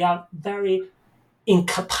way, they are very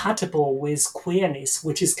incompatible with queerness,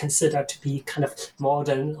 which is considered to be kind of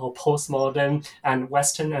modern or postmodern and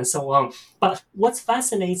Western and so on. But what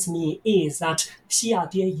fascinates me is that Xia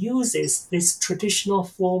Die uses this traditional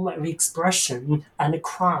form of expression and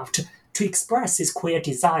craft to express his queer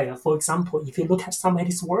desire. For example, if you look at some of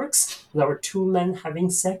his works, there are two men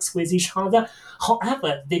having sex with each other.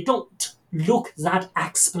 However, they don't look that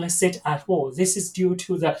explicit at all. This is due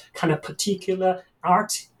to the kind of particular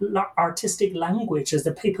artistic language as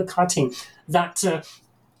the paper cutting that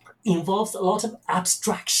involves a lot of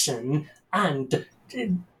abstraction and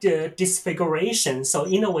disfiguration. So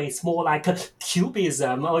in a way, it's more like a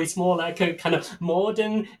cubism, or it's more like a kind of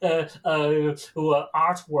modern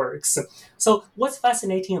artworks. So what's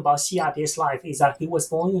fascinating about Xia Die's life is that he was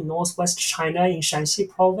born in northwest China in Shanxi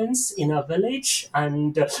province in a village,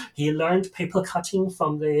 and he learned paper cutting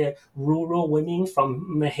from the rural women,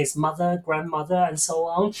 from his mother, grandmother, and so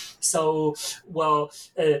on. So,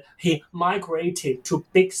 he migrated to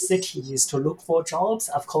big cities to look for jobs,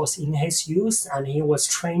 of course, in his youth, and he was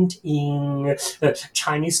trained in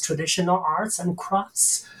Chinese traditional arts and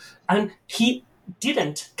crafts. And he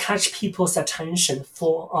didn't catch people's attention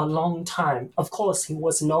for a long time. Of course, he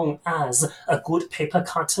was known as a good paper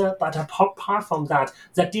cutter, but apart from that,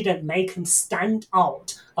 that didn't make him stand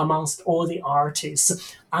out amongst all the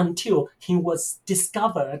artists until he was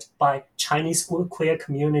discovered by Chinese queer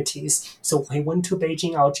communities. So he went to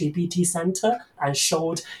Beijing LGBT Center and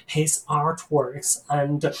showed his artworks,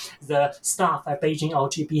 and the staff at Beijing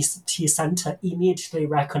LGBT Center immediately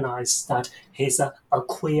recognized that he's a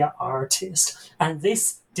queer artist. And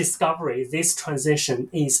this discovery, this transition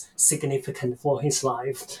is significant for his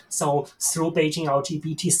life. So through Beijing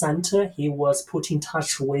LGBT Center, he was put in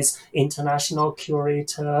touch with international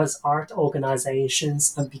curators, art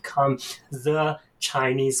organizations, and become the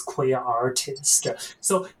Chinese queer artist.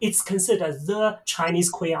 So it's considered the Chinese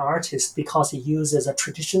queer artist because he uses a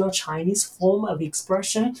traditional Chinese form of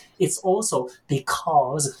expression. It's also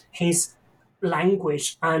because his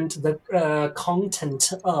language and the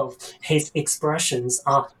content of his expressions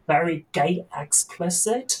are very gay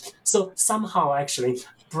explicit. So somehow actually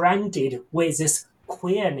branded with this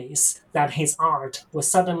queerness, that his art was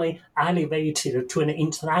suddenly elevated to an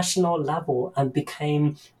international level and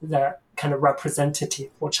became the kind of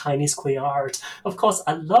representative for Chinese queer art. Of course,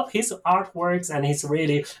 I love his artworks and he's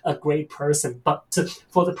really a great person. But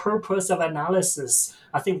for the purpose of analysis,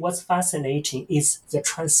 I think what's fascinating is the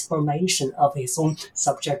transformation of his own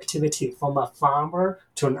subjectivity from a farmer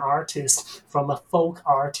to an artist, from a folk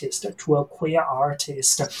artist to a queer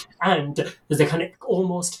artist, and the kind of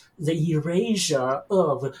almost the erasure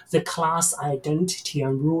of the class identity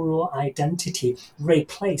and rural identity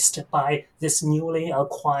replaced by this newly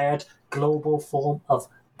acquired global form of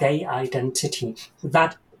gay identity.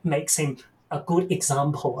 That makes him a good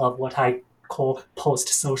example of what I call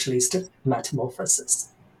post-socialist metamorphosis.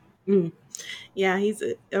 Yeah, he's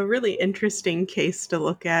a really interesting case to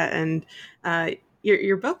look at, and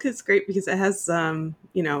your book is great because it has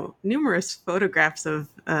numerous photographs of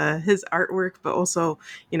his artwork, but also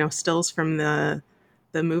stills from the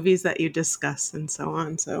movies that you discuss and so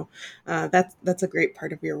on. So that's a great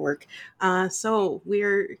part of your work. So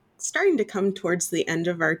we're starting to come towards the end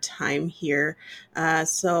of our time here.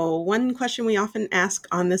 So one question we often ask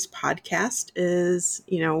on this podcast is,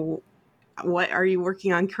 what are you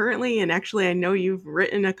working on currently? And actually, I know you've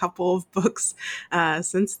written a couple of books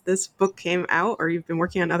since this book came out, or you've been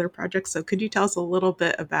working on other projects. So could you tell us a little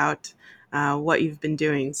bit about what you've been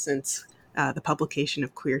doing since the publication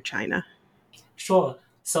of Queer China? Sure.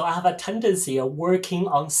 So I have a tendency of working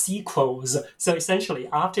on sequels. So essentially,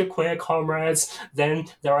 after Queer Comrades, then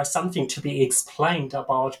there is something to be explained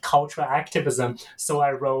about cultural activism. So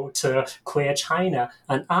I wrote Queer China.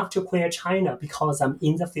 And after Queer China, because I'm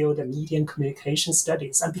in the field of media and communication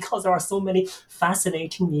studies, and because there are so many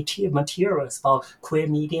fascinating materials about queer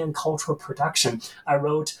media and cultural production, I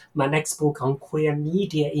wrote my next book on queer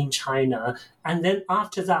media in China. And then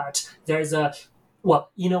after that, there's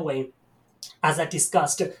in a way, as I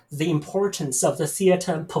discussed, the importance of the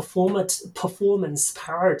theater and performance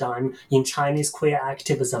paradigm in Chinese queer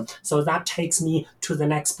activism. So that takes me to the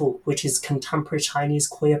next book, which is Contemporary Chinese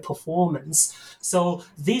Queer Performance. So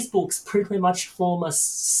these books pretty much form a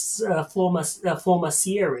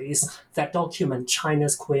series that document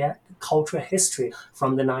China's queer cultural history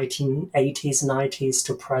from the 1980s, 90s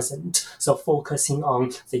to present. So focusing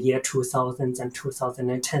on the year 2000s and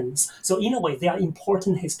 2010s. So in a way, they are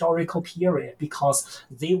important historical period because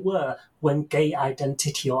they were when gay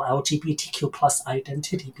identity or LGBTQ plus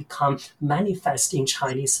identity become manifest in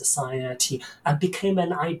Chinese society and became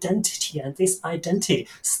an identity. And this identity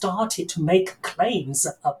started to make claims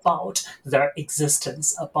about their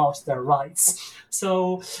existence, about their rights.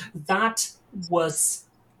 So that was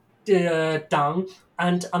done.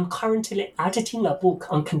 And I'm currently editing a book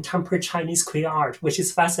on contemporary Chinese queer art, which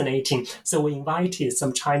is fascinating. So we invited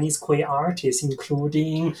some Chinese queer artists,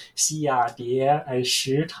 including Xi Yabie and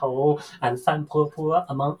Shi Tou and Fan Pepe,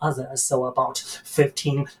 among others. So about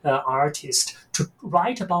 15 artists to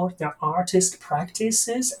write about their artist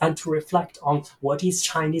practices and to reflect on what is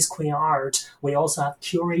Chinese queer art. We also have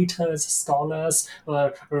curators, scholars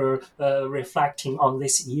reflecting on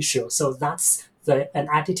this issue. So that's an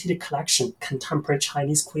edited collection, Contemporary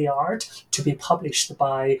Chinese Queer Art, to be published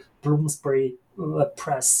by Bloomsbury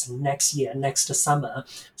Press next summer.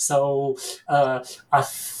 So I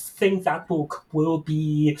think that book will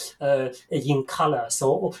be in color.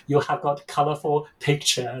 So you have got colorful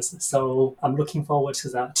pictures. So I'm looking forward to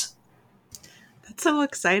that. That's so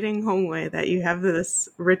exciting, Hongwei, that you have this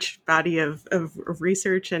rich body of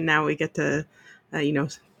research, and now we get to,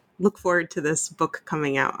 look forward to this book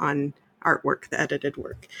coming out on artwork, the edited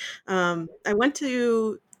work. I want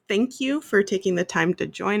to thank you for taking the time to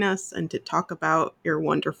join us and to talk about your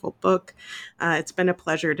wonderful book. It's been a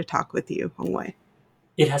pleasure to talk with you, Hongwei.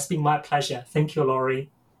 It has been my pleasure. Thank you,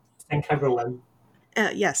 Laurie. Thank everyone.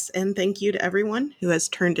 Yes, and thank you to everyone who has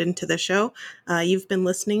turned into the show. You've been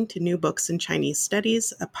listening to New Books in Chinese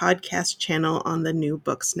Studies, a podcast channel on the New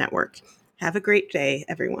Books Network. Have a great day,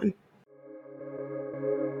 everyone.